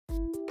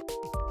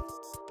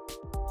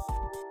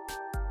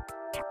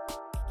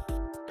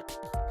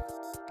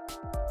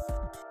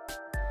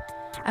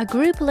A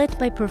group led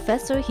by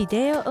Professor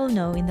Hideo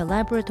Ohno in the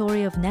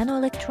laboratory of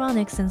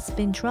Nanoelectronics and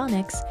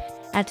Spintronics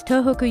at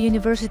Tohoku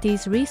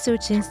University's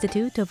Research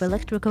Institute of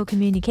Electrical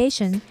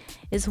Communication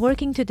is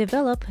working to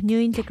develop new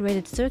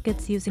integrated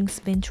circuits using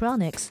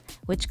Spintronics,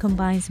 which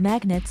combines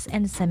magnets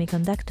and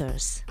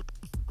semiconductors.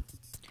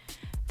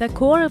 The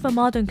core of a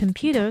modern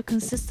computer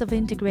consists of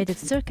integrated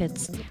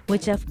circuits,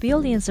 which have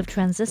billions of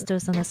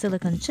transistors on a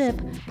silicon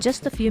chip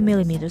just a few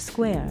millimeters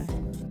square.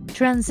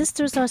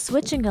 Transistors are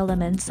switching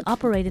elements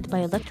operated by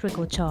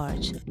electrical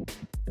charge.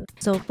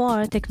 So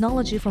far,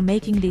 technology for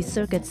making these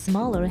circuits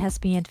smaller has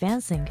been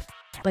advancing,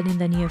 but in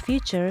the near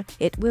future,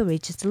 it will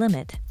reach its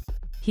limit.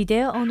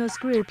 Hideo Ohno's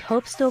group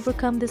hopes to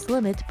overcome this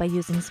limit by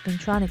using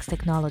Spintronics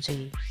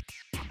technology.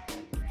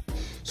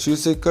 集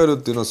積回路っ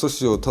ていうのは素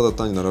子をただ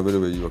単に並べれ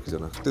ばいいわけじゃ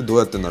なくて、どう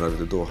やって並べ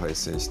てどう配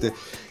線して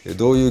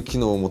どういう機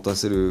能を持た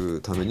せ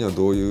るためには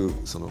どういう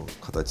その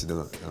形で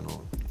組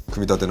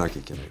み立てなきゃ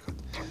いけないか。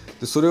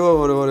でそれは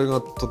我々が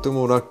とて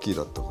もラッキー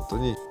だったこと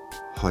に、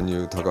羽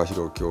生隆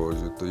弘教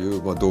授とい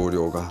う、同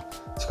僚が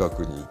近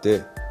くにい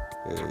て、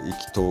意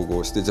気投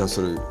合して、じゃあ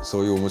そう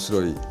いう面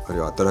白いあるい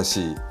は新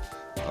しい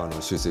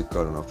集積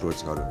回路のアプロー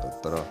チがあるんだ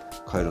ったら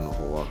回路の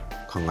方は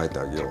考えて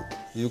あげよう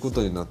というこ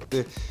とになっ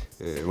て、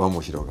輪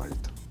も広がり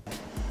と。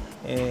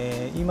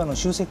今の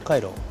集積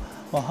回路、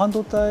半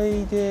導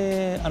体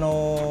で成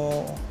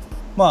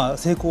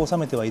功を収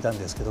めてはいたん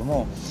ですけど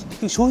も、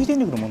結局消費電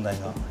力の問題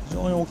が非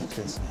常に大きく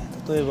てですね、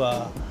例え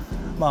ば、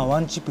ワ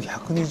ンチップ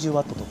120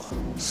ワットとか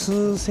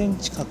数セン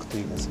チ角と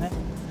いうですね、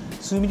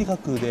数ミリ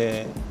角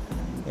で、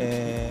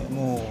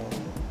もう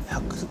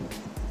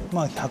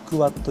100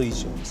ワット以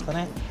上ですか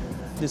ね。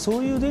でそ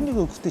ういう電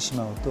力を食ってし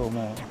まうと、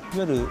もうい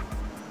わゆる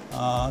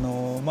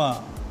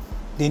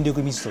電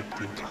力密度っ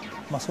ていうか、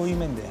そういう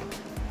面で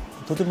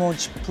とても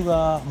チップ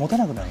が持た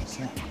なくなるんです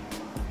ね。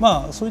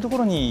そういうとこ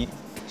ろに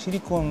シリ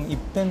コン一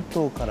辺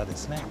倒からで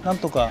すね、なん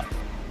とか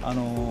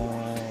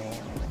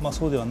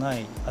そうではな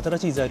い新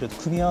しい材料と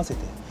組み合わせて、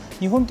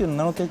日本というのは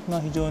ナノテクが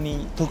非常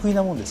に得意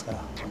なもんですから、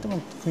でも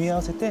組み合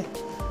わせて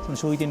その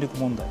消費電力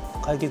問題を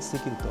解決で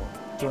きると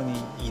非常に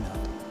いいなと。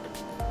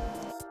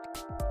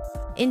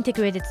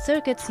Integrated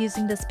circuits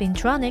using the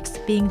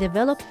Spintronics being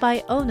developed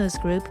by Ohno's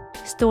group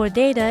store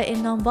data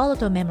in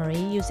non-volatile memory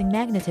using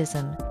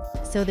magnetism,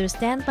 so their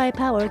standby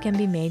power can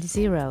be made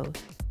zero.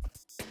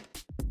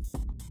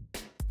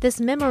 This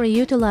memory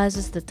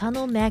utilizes the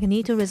tunnel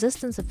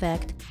magneto-resistance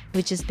effect,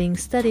 which is being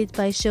studied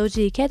by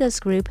Shoji Ikeda's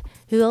group,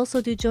 who also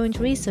do joint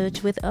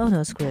research with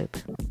Ohno's group.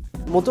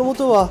 もとも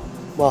とは、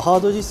ハ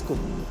ードディスク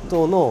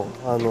等の、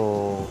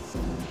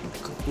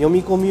読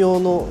み込み用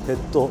のヘッ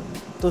ド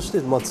として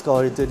使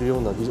われているよ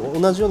うな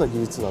同じような技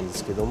術なんで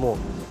すけども、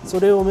そ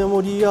れをメモ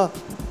リーや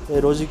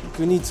ロジッ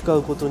クに使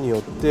うことによ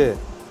って、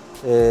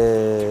不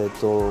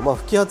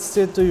揮発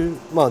性という、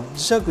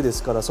磁石で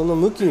すから、その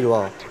向き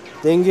は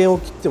電源を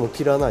切っても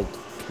切らない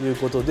という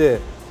ことで、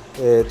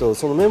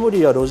そのメモリ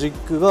ーやロジッ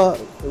クが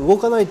動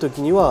かないと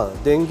きには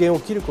電源を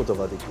切ること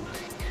ができ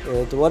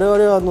る。我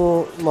々は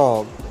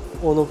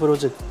大野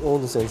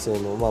先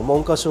生の、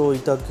文科省委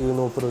託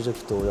のプロジェク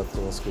トをやって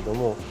ますけど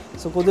も、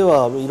そこで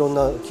はいろん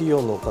な企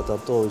業の方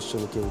と一緒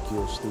に研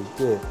究をしてい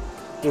て、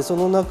でそ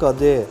の中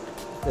で、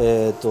先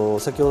ほ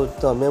ど言っ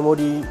たメモ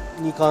リ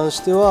に関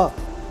しては、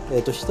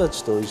日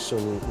立と一緒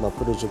に、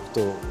プロジェク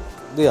ト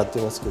でやっ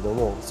てますけど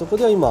も、そこ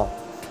では今、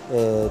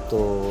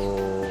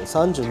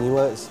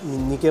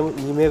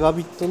32メガ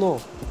ビットの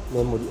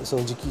メモリ、そ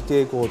の磁気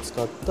抵抗を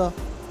使った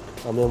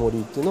メモリ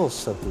ーっていうのを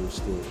試作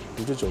して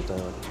いる状態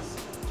があります。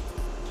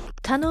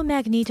Tunnel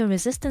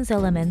magneto-resistance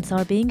elements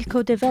are being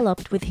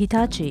co-developed with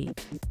Hitachi.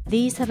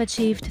 These have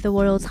achieved the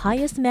world's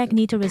highest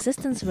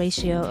magneto-resistance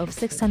ratio of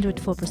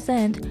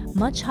 604%,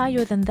 much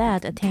higher than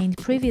that attained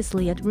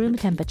previously at room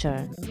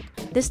temperature.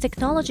 This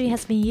technology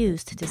has been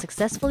used to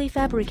successfully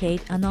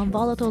fabricate a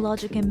non-volatile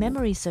logic and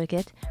memory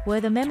circuit where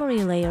the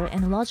memory layer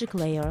and logic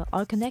layer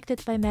are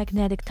connected by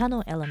magnetic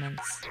tunnel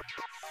elements.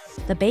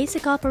 The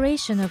basic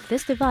operation of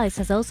this device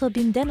has also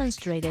been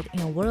demonstrated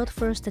in a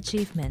world-first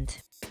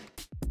achievement.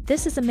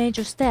 This is a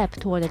major step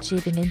toward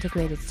achieving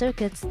integrated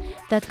circuits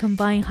that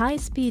combine high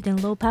speed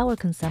and low power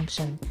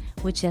consumption,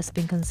 which has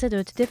been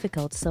considered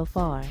difficult so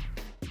far.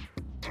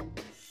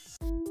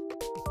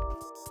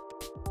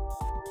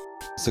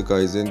 世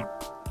界全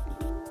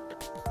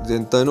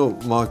体の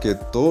マーケ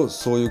ットを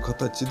そういう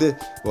形で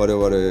我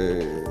々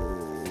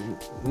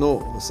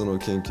のその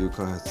研究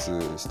開発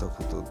した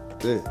こと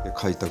で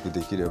開拓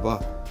できれ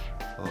ば、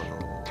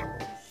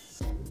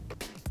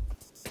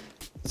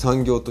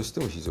産業とし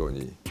ても非常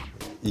に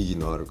意義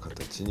のある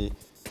形に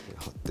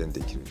発展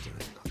できるんじゃな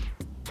いか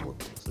と思っ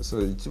てます。そ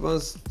れ一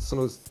番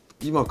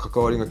今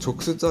関わりが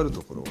直接ある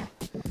ところは、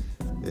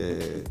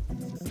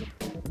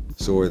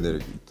省エネル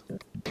ギー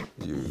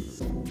という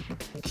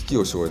機器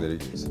を省エネル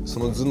ギーにする、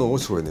その頭脳を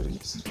省エネルギー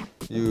にする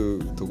とい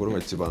うところが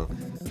一番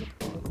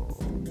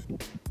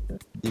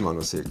今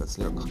の生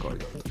活には関わり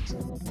があると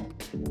思いま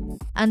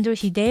す。Under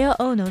Hideo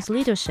Ohno's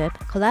leadership,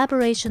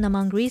 collaboration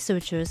among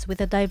researchers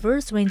with a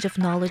diverse range of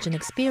knowledge and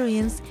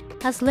experience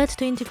has led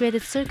to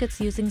integrated circuits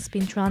using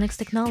Spintronics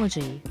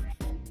technology.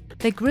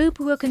 The group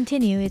will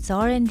continue its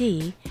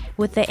R&D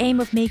with the aim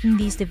of making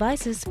these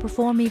devices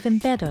perform even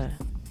better.